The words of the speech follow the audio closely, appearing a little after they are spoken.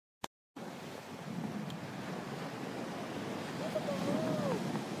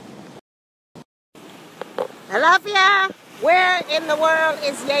Alafia, where in the world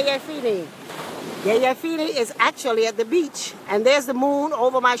is Yeyefini? Yeyefini is actually at the beach, and there's the moon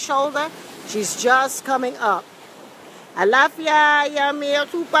over my shoulder. She's just coming up. Alafia, Yamil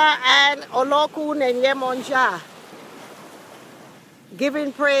Tupa, and Olokun and Yemonja.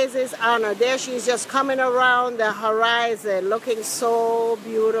 Giving praises, honor. There she's just coming around the horizon, looking so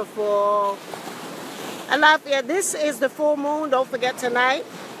beautiful. Alafia, this is the full moon. Don't forget tonight.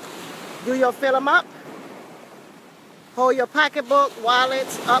 Do your fill 'em up. Hold your pocketbook,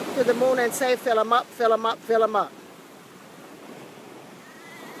 wallets up to the moon and say, fill 'em up, fill 'em up, fill 'em up.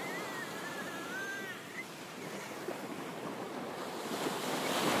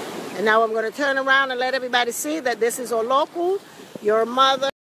 And now I'm going to turn around and let everybody see that this is Oloku, your mother,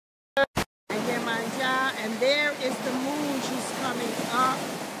 and Yemanja, and there is the moon. She's coming up.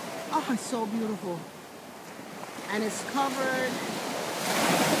 Oh, it's so beautiful. And it's covered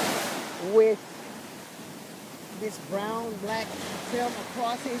with this brown black film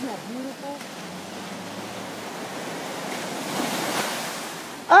across it. Isn't that beautiful?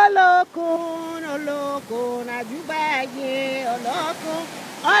 Olokun, olokun, ajubaye, olokun,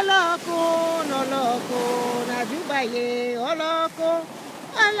 olokun, olokun, ajubaye, olokun,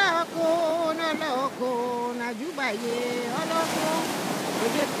 olokun, olokun, ajubaye, olokun. We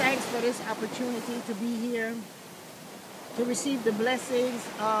give thanks for this opportunity to be here, to receive the blessings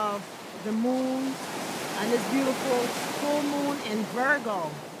of the moon and this beautiful full moon in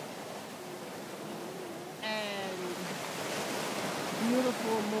Virgo. And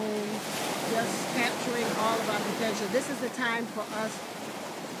beautiful moon, just capturing all of our potential. This is the time for us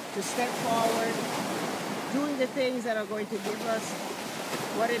to step forward, doing the things that are going to give us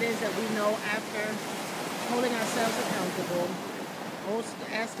what it is that we know after holding ourselves accountable,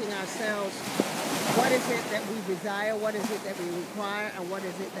 asking ourselves, what is it that we desire, what is it that we require, and what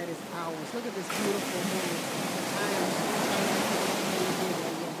is it that is ours. Look at this beautiful moon. I am so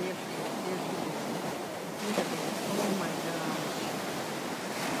look at this. Oh my gosh.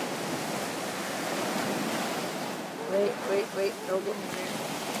 Wait, don't go there.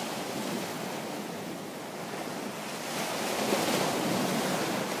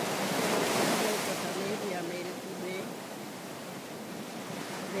 Maybe I made it too big.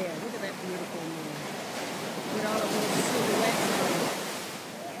 There, look at that beautiful moon. With all of those silhouettes on it.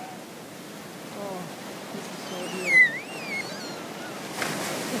 Oh, this is so beautiful.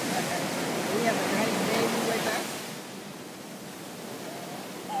 We have a nice baby with us.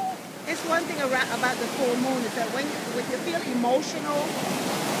 It's one thing about the full moon is that when you feel emotional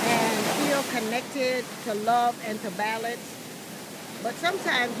and feel connected to love and to balance, but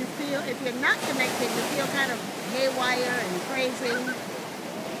sometimes you feel, if you're not connected, you feel kind of haywire and crazy.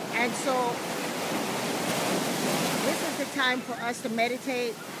 And so this is the time for us to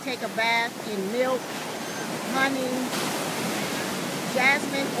meditate, take a bath in milk, honey,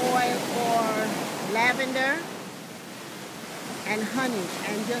 jasmine oil or lavender, and honey,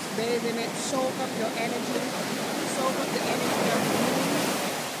 and just bathe in it, soak up your energy, soak up the energy of the moon,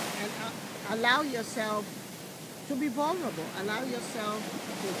 and allow yourself to be vulnerable, allow yourself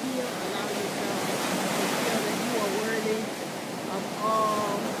to heal, allow yourself to feel that you are worthy of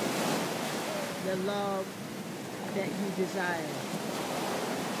all the love that you desire.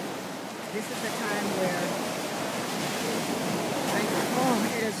 This is the time where, oh,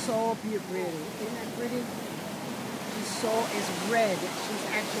 it is so pretty. Isn't that pretty? She's red. She's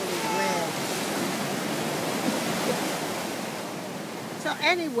actually red. So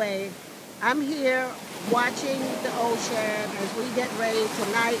anyway, I'm here watching the ocean as we get ready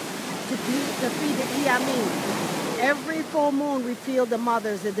tonight to feed the Iyami. Every full moon we feel the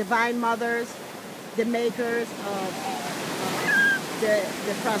mothers, the divine mothers, the makers of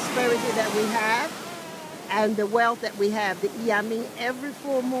the prosperity that we have and the wealth that we have, the Iyami. Every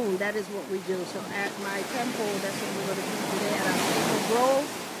full moon, that is what we do. So at my temple, that's what we're going to do today at our sacred grove.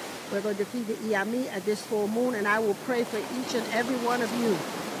 We're going to feed the Iyami at this full moon, and I will pray for each and every one of you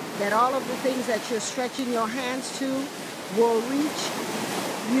that all of the things that you're stretching your hands to will reach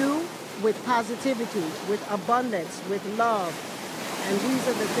you with positivity, with abundance, with love. And these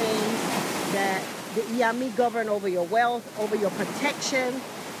are the things that the Iyami govern over your wealth, over your protection,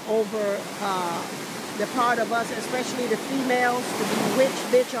 over the part of us, especially the females, to be witch,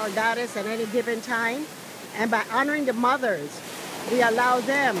 bitch, or goddess at any given time. And by honoring the mothers, we allow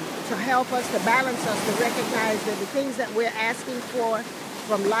them to help us, to balance us, to recognize that the things that we're asking for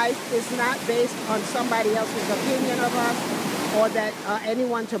from life is not based on somebody else's opinion of us or that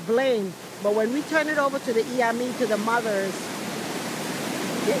anyone to blame. But when we turn it over to the Iyami, to the mothers,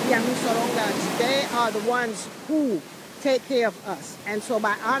 the Iyami Sorongas, they are the ones who take care of us. And so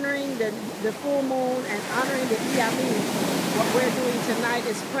by honoring the full moon and honoring the Yeyefini, what we're doing tonight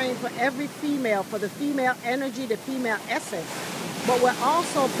is praying for every female, for the female energy, the female essence. But we're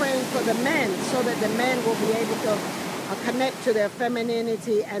also praying for the men so that the men will be able to connect to their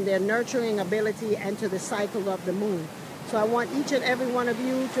femininity and their nurturing ability and to the cycle of the moon. So I want each and every one of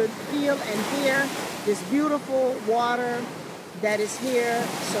you to feel and hear this beautiful water that is here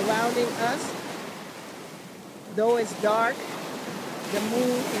surrounding us. Though it's dark, the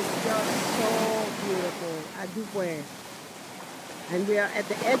moon is just so beautiful. Adupwe. And we are at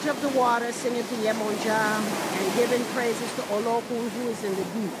the edge of the water singing to Yemonja and giving praises to Olokun who is in the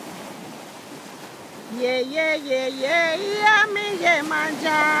deep. Yeah, yeah, yeah, yeah, yeah, me, yeah,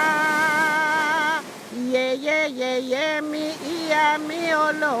 manja. Yeah, yeah, yeah, yeah, me, yeah, me,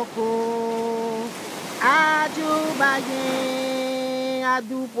 Olokun. Ajubaye,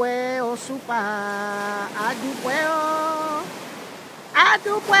 adupwe, osupa, adupwe, o.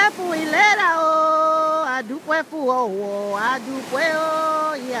 Adupwe fu ilera, o. Adupwe fu owo, adupwe,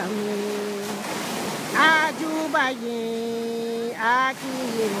 o, yami. Ajubaye,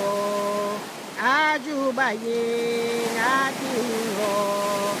 akiho. Ajubaye, akiho.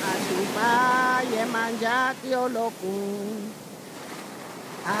 Ajuba, Yemanja, Olokun.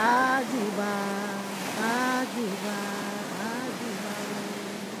 Ajuba, Ajuba, Ajuba.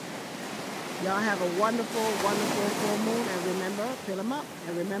 Y'all have a wonderful, wonderful full moon. And remember, fill them up.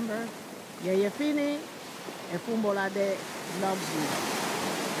 And remember, Yeyefini and Fumbolade loves you.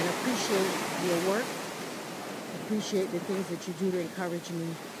 And appreciate your work. Appreciate the things that you do to encourage me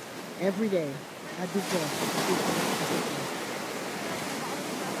every day. I do.